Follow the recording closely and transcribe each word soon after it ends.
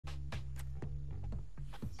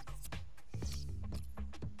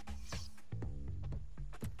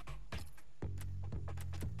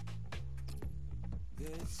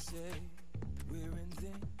They say we're in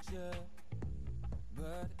danger,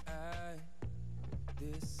 but I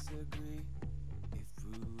disagree. If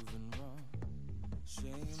proven wrong,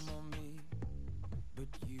 shame on me, but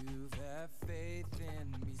you have faith in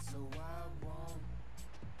me, so I won't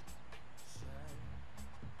shy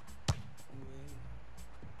away.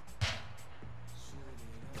 Should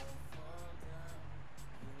it all fall down,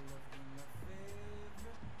 your love be my favorite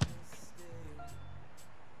mistake. They say you are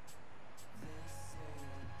dangerous, but I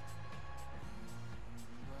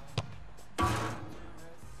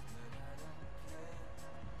don't care. I'm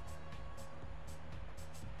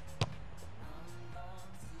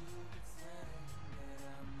going to pretend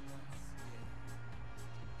that I'm not scared. If this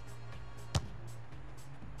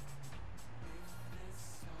only ends.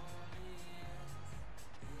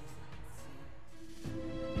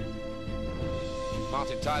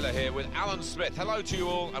 Martin Tyler here with Alan Smith. Hello to you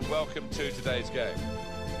all and welcome to today's game.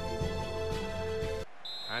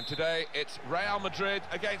 And today it's Real Madrid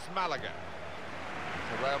against Malaga.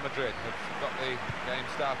 So Real Madrid have got the game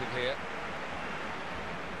started here.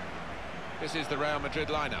 This is the Real Madrid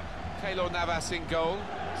lineup. Keylor Navas in goal.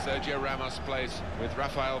 Sergio Ramos plays with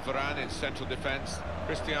Rafael Varane in central defence.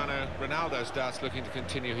 Cristiano Ronaldo starts looking to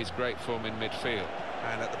continue his great form in midfield.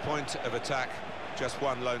 And at the point of attack, just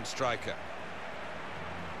one lone striker.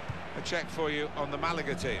 A check for you on the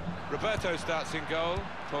Malaga team. Roberto starts in goal.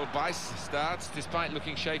 Paul Bice starts, despite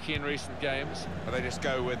looking shaky in recent games. But they just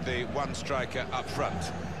go with the one striker up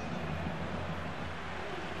front.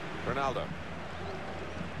 Ronaldo.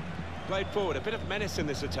 Played forward, a bit of menace in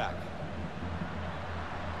this attack.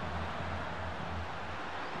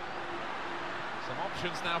 Some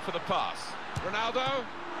options now for the pass. Ronaldo,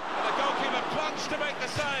 and the goalkeeper plunged to make the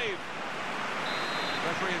save.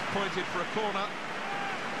 Referee has pointed for a corner.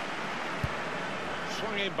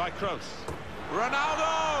 Swung in by Kroos.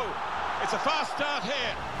 Ronaldo! It's a fast start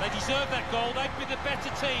here. They deserve that goal. They've been the better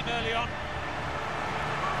team early on.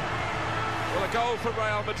 Well, a goal for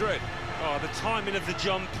Real Madrid. Oh, the timing of the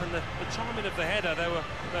jump and the timing of the header, they were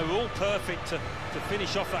all perfect to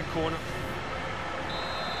finish off that corner.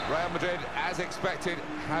 Real Madrid, as expected,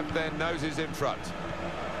 have their noses in front.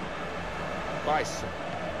 Bice.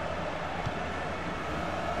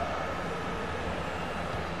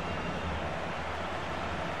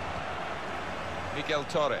 Miguel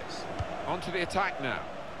Torres. Onto the attack now.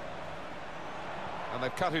 And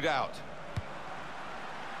they've cut it out.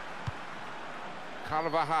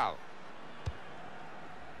 Carvajal.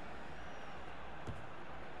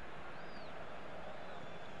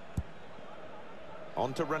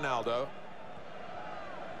 On to Ronaldo.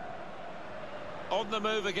 On the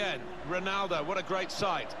move again. Ronaldo, what a great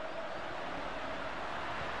sight.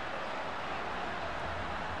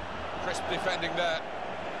 Crisp defending there.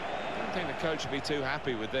 I don't think the coach would be too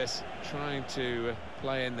happy with this, trying to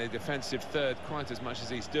play in the defensive third quite as much as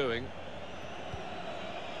he's doing.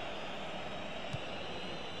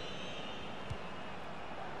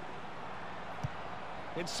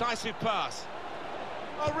 Incisive pass.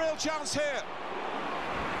 A real chance here.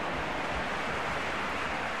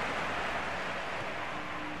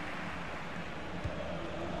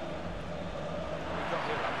 We've got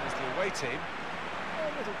here as the away team.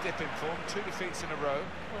 A little dip in form, 2 defeats in a row.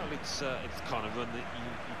 Well, it's the kind of run that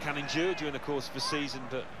you can endure during the course of a season,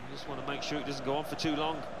 but you just want to make sure it doesn't go on for too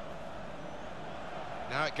long.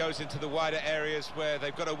 Now it goes into the wider areas where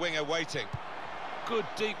they've got a winger waiting. Good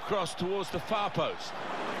deep cross towards the far post.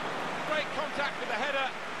 Great contact with the header.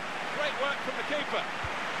 Great work from the keeper.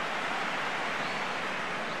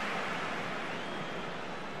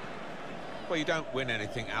 Well, you don't win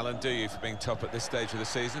anything, Alan, do you, for being top at this stage of the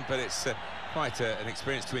season? But it's quite an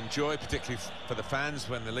experience to enjoy, particularly for the fans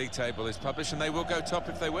when the league table is published, and they will go top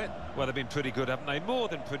if they win. Well, they've been pretty good, haven't they? More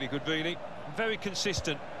than pretty good, really. Very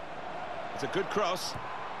consistent. It's a good cross.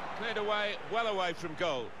 Cleared away, well away from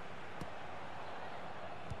goal.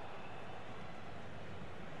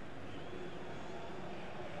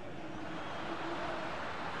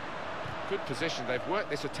 Good position. They've worked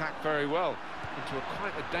this attack very well into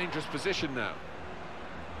quite a dangerous position now.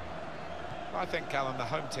 I think, Alan, the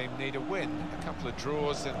home team need a win. A couple of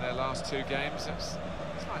draws in their last 2 games. That's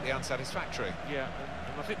slightly unsatisfactory. Yeah,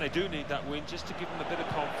 and I think they do need that win just to give them a bit of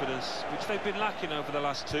confidence, which they've been lacking over the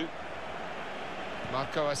last 2.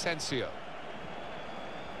 Marco Asensio.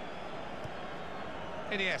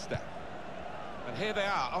 Iniesta. And here they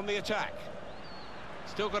are on the attack.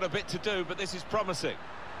 Still got a bit to do, but this is promising.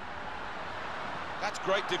 That's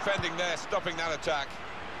great defending there, stopping that attack.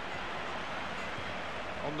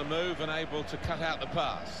 On the move and able to cut out the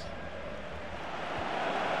pass.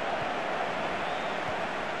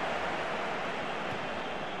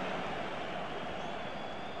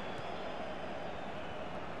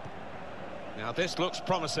 Now this looks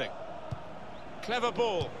promising. Clever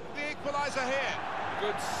ball. The equaliser here.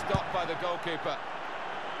 Good stop by the goalkeeper.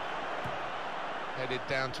 Headed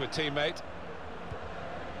down to a teammate.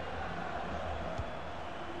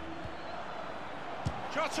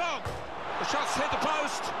 Shot on! The shot's hit the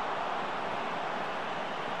post.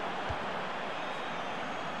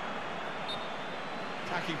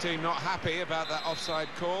 Attacking team not happy about that offside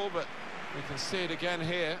call, but we can see it again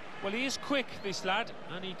here. Well, he is quick, this lad,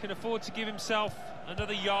 and he can afford to give himself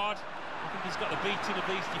another yard. I think he's got the beating of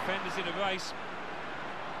these defenders in a race.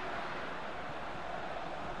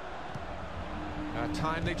 A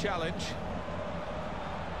timely challenge.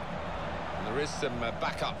 And there is some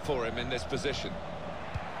backup for him in this position.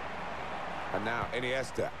 And now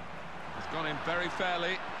Iniesta. He's gone in very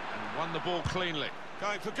fairly and won the ball cleanly.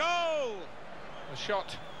 Going for goal! A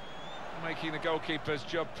shot making the goalkeeper's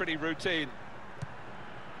job pretty routine.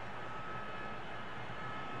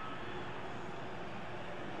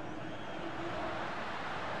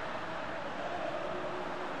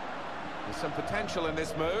 There's some potential in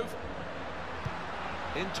this move.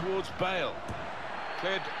 In towards Bale.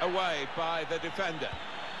 Cleared away by the defender.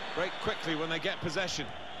 Break quickly when they get possession.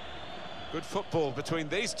 Good football between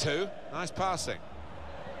these two. Nice passing.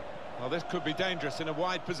 Well, this could be dangerous in a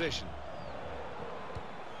wide position.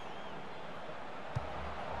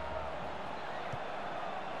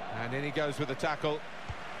 And in he goes with the tackle.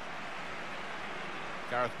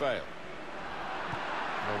 Gareth Bale.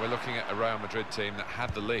 Well, we're looking at a Real Madrid team that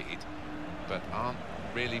had the lead, but aren't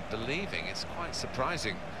really believing. It's quite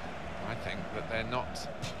surprising, I think, that they're not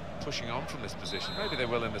pushing on from this position. Maybe they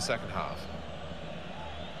will in the second half.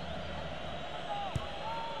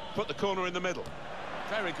 Put the corner in the middle.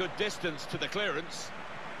 Very good distance to the clearance.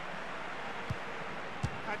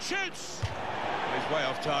 And shoots! He's way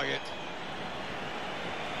off target.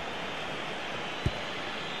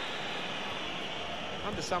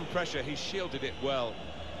 Under some pressure, he shielded it well.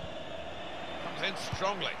 Comes in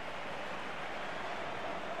strongly.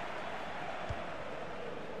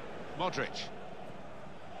 Modric.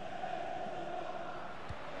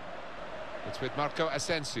 It's with Marco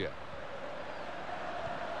Asensio.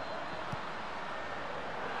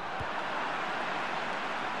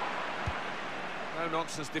 No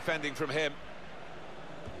nonsense defending from him.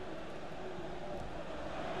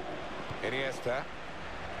 Iniesta.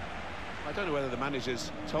 I don't know whether the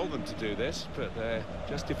managers told them to do this, but they're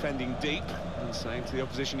just defending deep and saying to the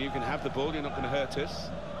opposition, you can have the ball, you're not going to hurt us.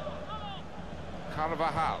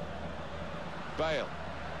 Carvajal. Bale.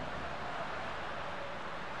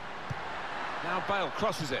 Now Bale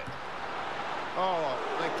crosses it. Oh,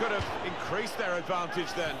 they could have increased their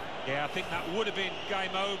advantage then. Yeah, I think that would have been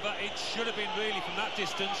game over. It should have been really from that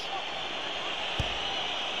distance.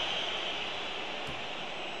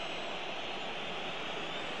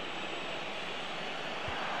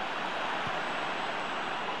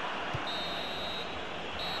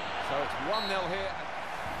 So it's 1-0 here.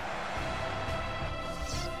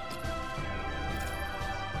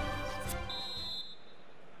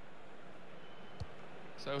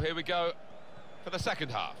 So here we go for the second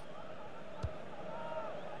half.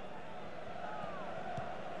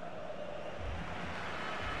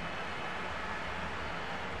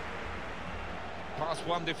 Past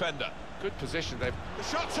one defender. Good position. The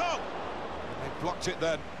shot's on! They blocked it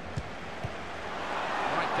then.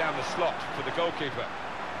 Right down the slot for the goalkeeper.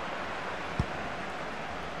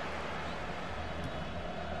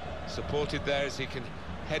 Supported there as he can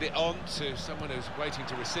head it on to someone who's waiting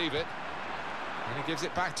to receive it. And he gives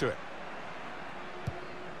it back to it.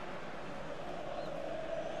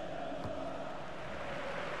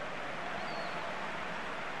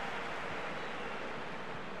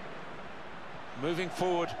 Moving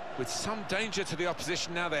forward with some danger to the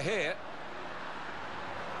opposition now they're here.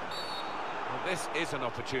 Well, this is an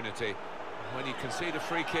opportunity. When you concede a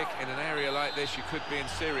free kick in an area like this, you could be in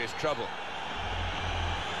serious trouble.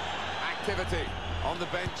 Activity on the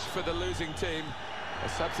bench for the losing team. A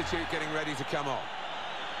substitute getting ready to come on.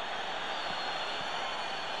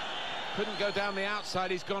 Couldn't go down the outside,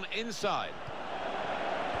 he's gone inside.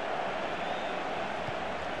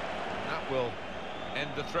 That will end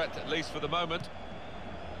the threat, at least for the moment.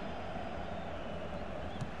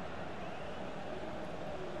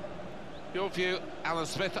 Your view, Alan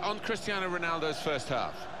Smith, on Cristiano Ronaldo's first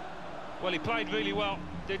half? Well, he played really well,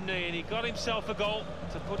 didn't he? And he got himself a goal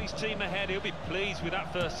to put his team ahead. He'll be pleased with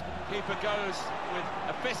that first. Keeper goes with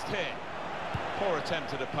a fist here. Poor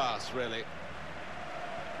attempt at a pass, really.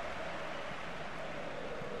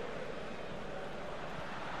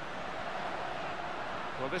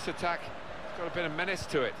 Well, this attack has got a bit of menace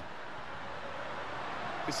to it.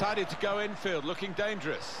 Decided to go infield, looking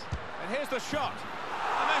dangerous. And here's the shot.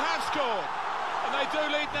 And they have scored. And they do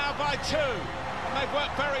lead now by 2. And they've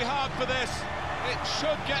worked very hard for this. It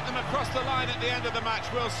should get them across the line at the end of the match.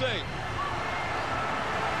 We'll see.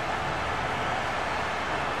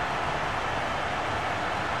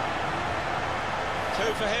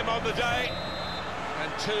 Two for him on the day,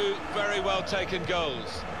 and 2 very well taken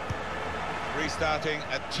goals. Restarting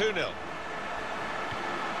at 2-0.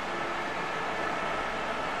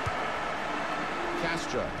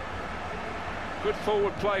 Castro. Good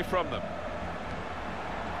forward play from them.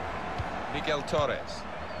 Miguel Torres.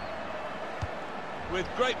 With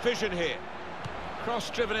great vision here. Cross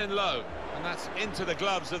driven in low, and that's into the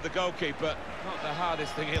gloves of the goalkeeper. Not the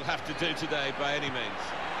hardest thing he'll have to do today by any means.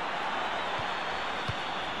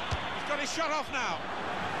 Got his shot off now.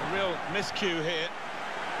 A real miscue here.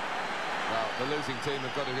 Well, the losing team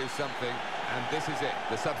have got to do something, and this is it,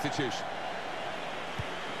 the substitution.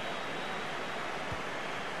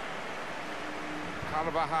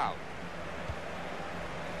 Carvajal.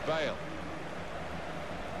 Bale.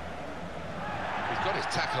 He's got his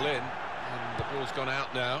tackle in, and the ball's gone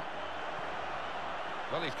out now.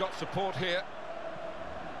 Well, he's got support here.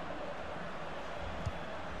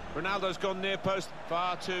 Ronaldo's gone near post,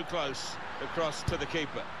 far too close, across to the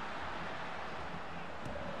keeper.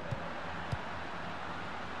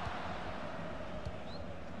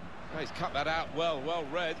 Oh, he's cut that out well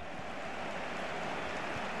read.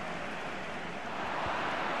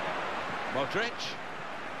 Modric.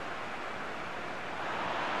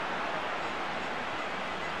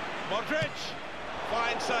 Modric!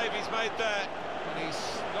 Fine save he's made there, and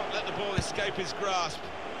he's not let the ball escape his grasp.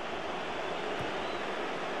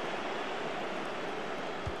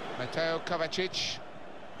 Mateo Kovacic.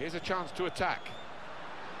 Here's a chance to attack.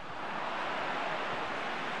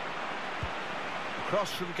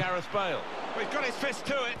 Cross from Gareth Bale. Well, he's got his fist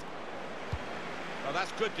to it. Oh,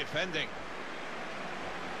 that's good defending.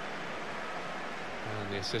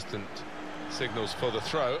 And the assistant signals for the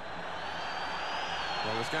throw.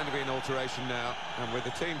 Well, there's going to be an alteration now, and with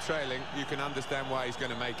the team trailing, you can understand why he's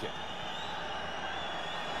going to make it.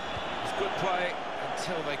 It's good play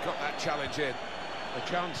until they got that challenge in. A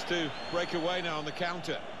chance to break away now on the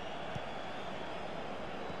counter.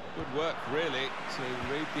 Good work, really, to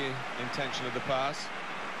read the intention of the pass.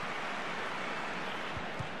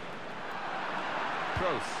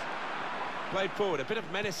 Kroos. Played forward, a bit of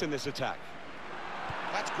menace in this attack.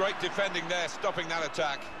 That's great defending there, stopping that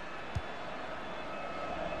attack.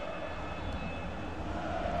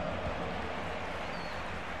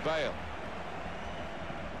 Bale.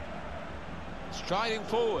 Striding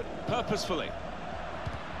forward, purposefully.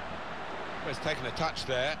 Well, he's taken a touch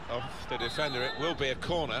there off the defender. It will be a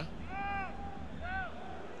corner.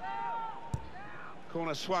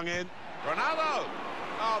 Corner swung in. Ronaldo!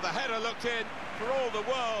 Oh, the header looked in for all the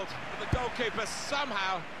world. But the goalkeeper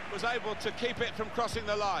somehow was able to keep it from crossing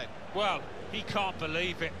the line. Well, he can't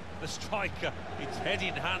believe it. The striker, it's head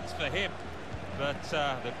in hands for him. But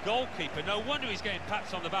the goalkeeper, no wonder he's getting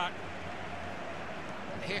pats on the back.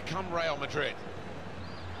 And here come Real Madrid.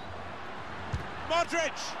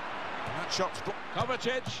 Modric! And that shot's...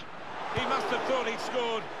 Kovacic, he must have thought he'd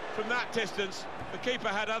scored from that distance. The keeper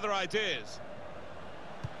had other ideas.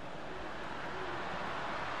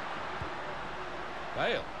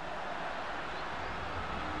 Bale.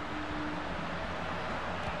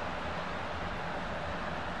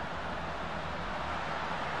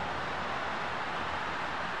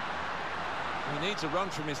 He needs a run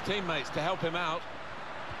from his teammates to help him out.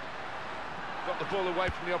 Got the ball away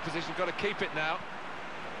from the opposition, got to keep it now.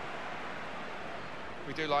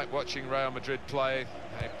 We do like watching Real Madrid play.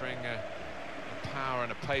 They bring a power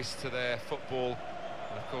and a pace to their football,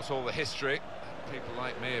 and of course all the history that people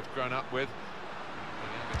like me have grown up with.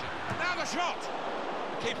 Now the shot!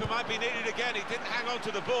 The keeper might be needed again, he didn't hang on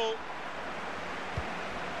to the ball.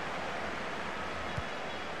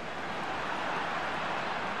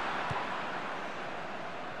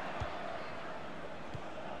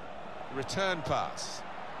 Return pass.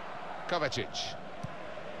 Kovacic.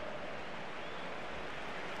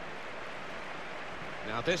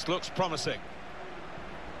 Now this looks promising.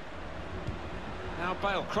 Now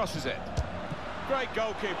Bale crosses it. Great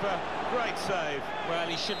goalkeeper, great save. Well,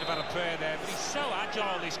 he shouldn't have had a prayer there, but he's so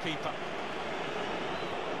agile, this keeper.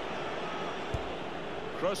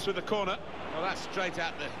 Cross through the corner. Well, that's straight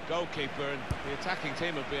at the goalkeeper, and the attacking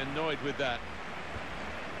team will be annoyed with that.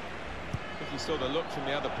 I think he saw the look from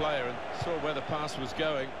the other player and saw where the pass was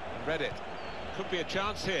going and read it. Could be a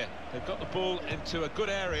chance here. They've got the ball into a good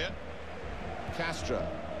area. Castro.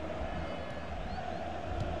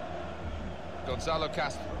 Gonzalo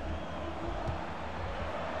Castro.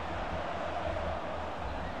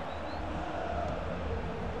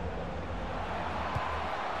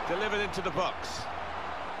 Delivered into the box.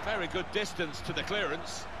 Very good distance to the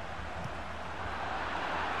clearance.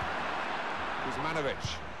 Kuzmanovic.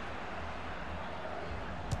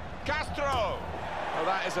 Castro! Well,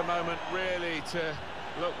 that is a moment really to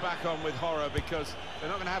look back on with horror, because they're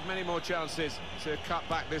not going to have many more chances to cut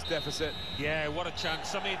back this deficit. Yeah, what a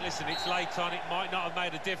chance. I mean, listen, it's late on, it might not have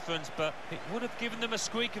made a difference, but it would have given them a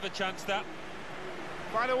squeak of a chance, that.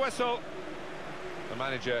 Final whistle. The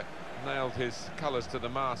manager nailed his colours to the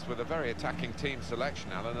mast with a very attacking team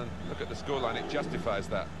selection, Alan, and look at the scoreline, it justifies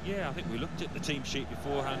that. Yeah, I think we looked at the team sheet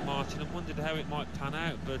beforehand, Martin, and wondered how it might pan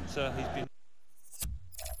out, but he's been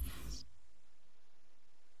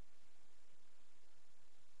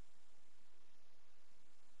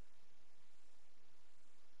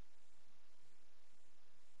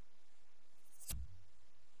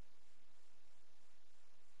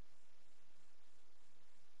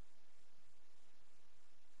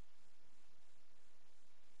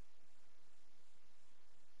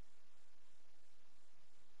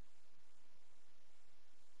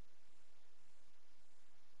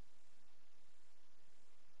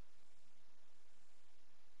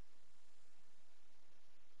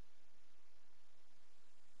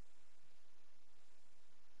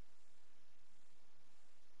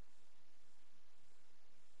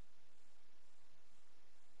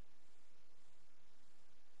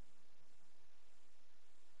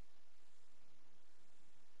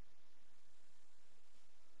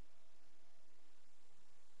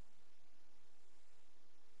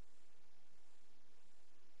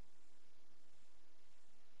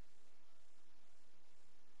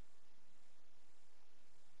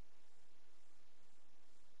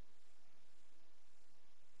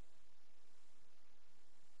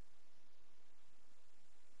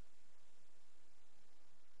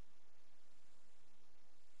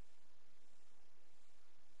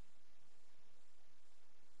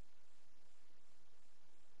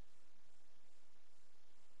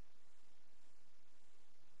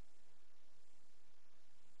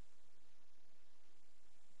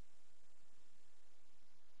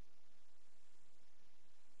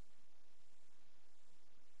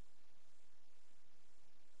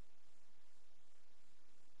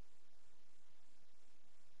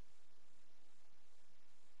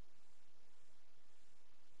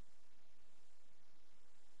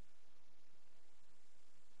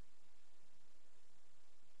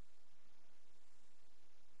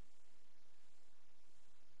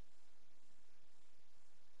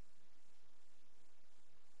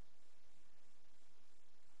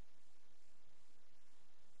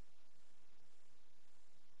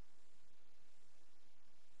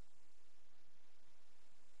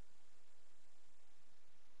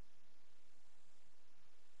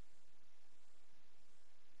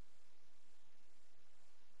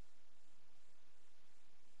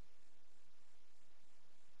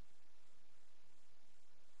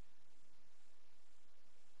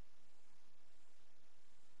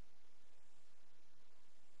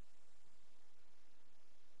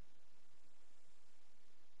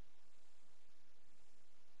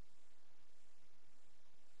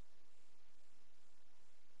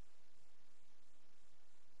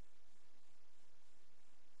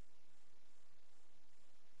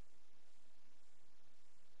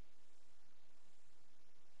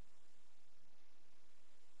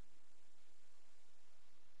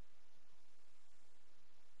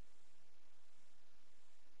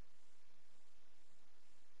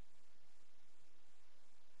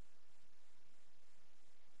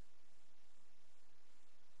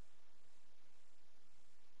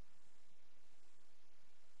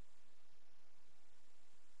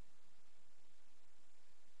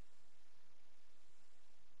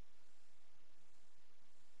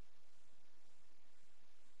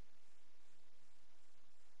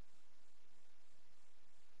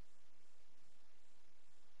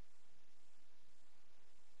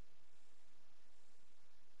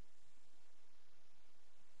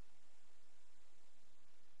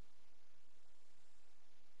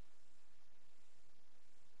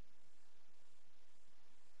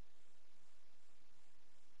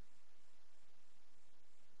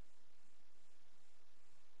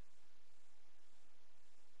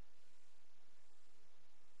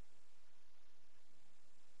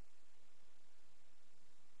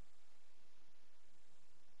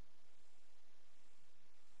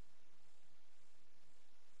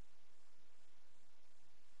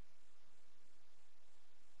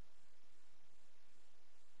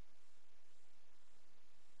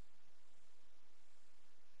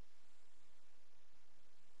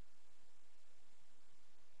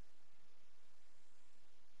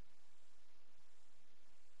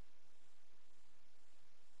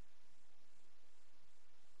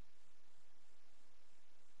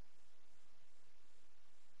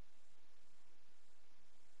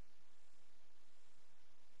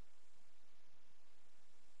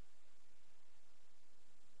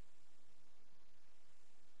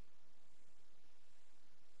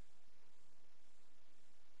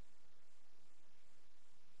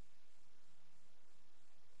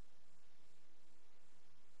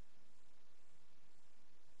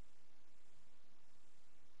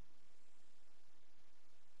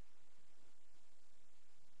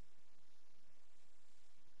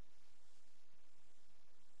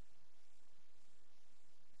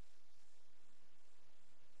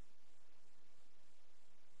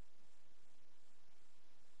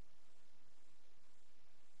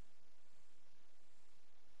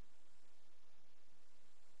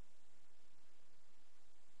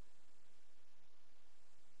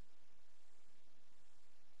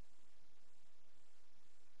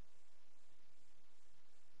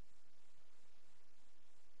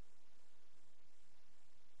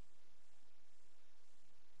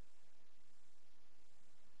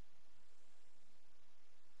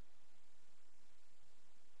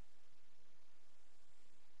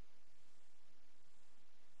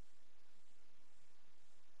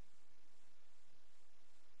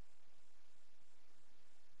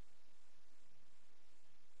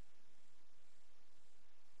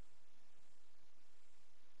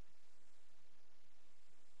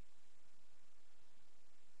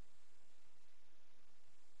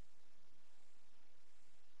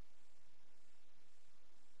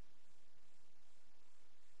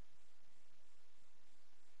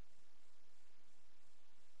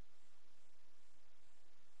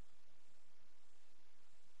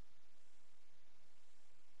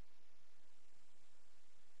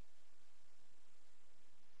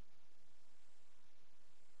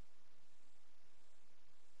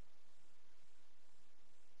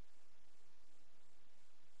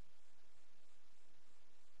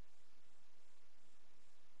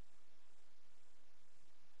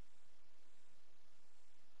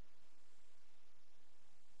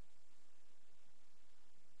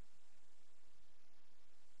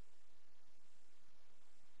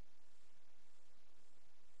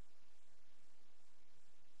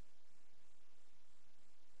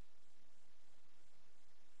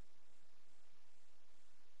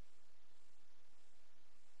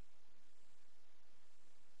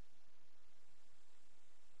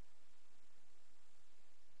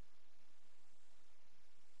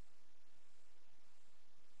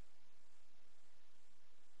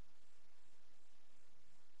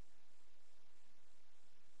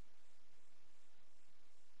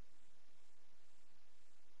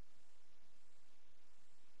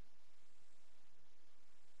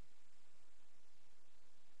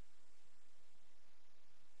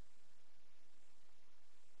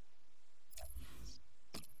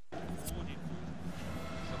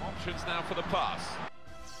for the pass.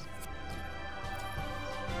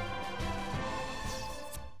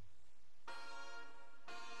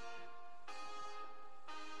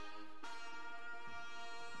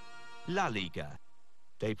 La Liga.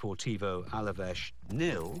 Deportivo Alaves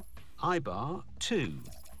 0, Eibar 2.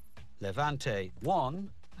 Levante 1,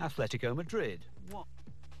 Atletico Madrid 1.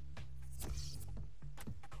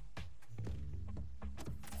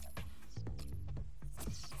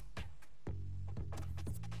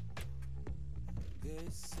 They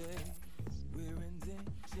say we're in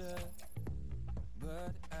danger,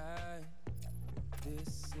 but I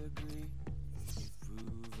disagree. You've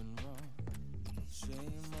proven wrong,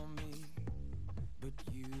 shame on me, but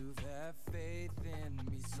you've had faith in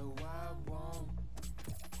me, so I won't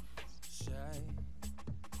shy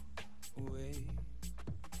away.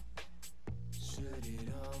 Should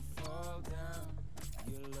it all fall down,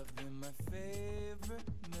 your love in my face.